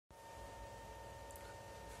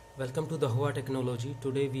Welcome to the Hua Technology.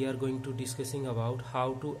 Today we are going to discussing about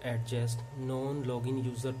how to adjust non-login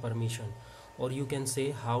user permission, or you can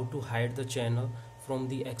say how to hide the channel from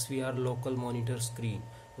the XVR local monitor screen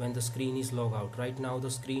when the screen is log out. Right now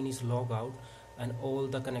the screen is log out and all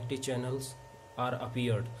the connected channels are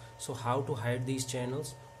appeared. So how to hide these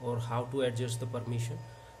channels or how to adjust the permission?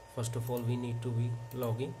 First of all, we need to be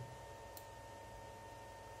logging.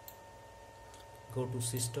 Go to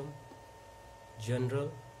System,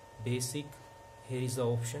 General, Basic. Here is the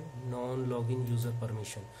option non-login user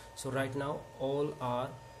permission. So right now all are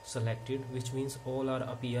selected, which means all are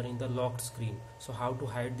appear in the locked screen. So how to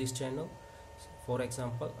hide this channel? For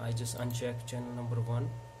example, I just uncheck channel number 1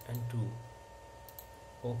 and 2.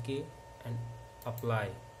 OK and apply.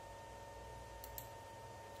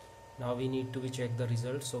 Now we need to be check the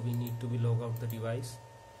results, so we need to be log out the device.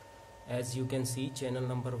 As you can see, channel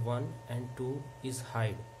number 1 and 2 is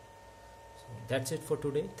hide. So that's it for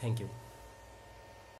today. Thank you.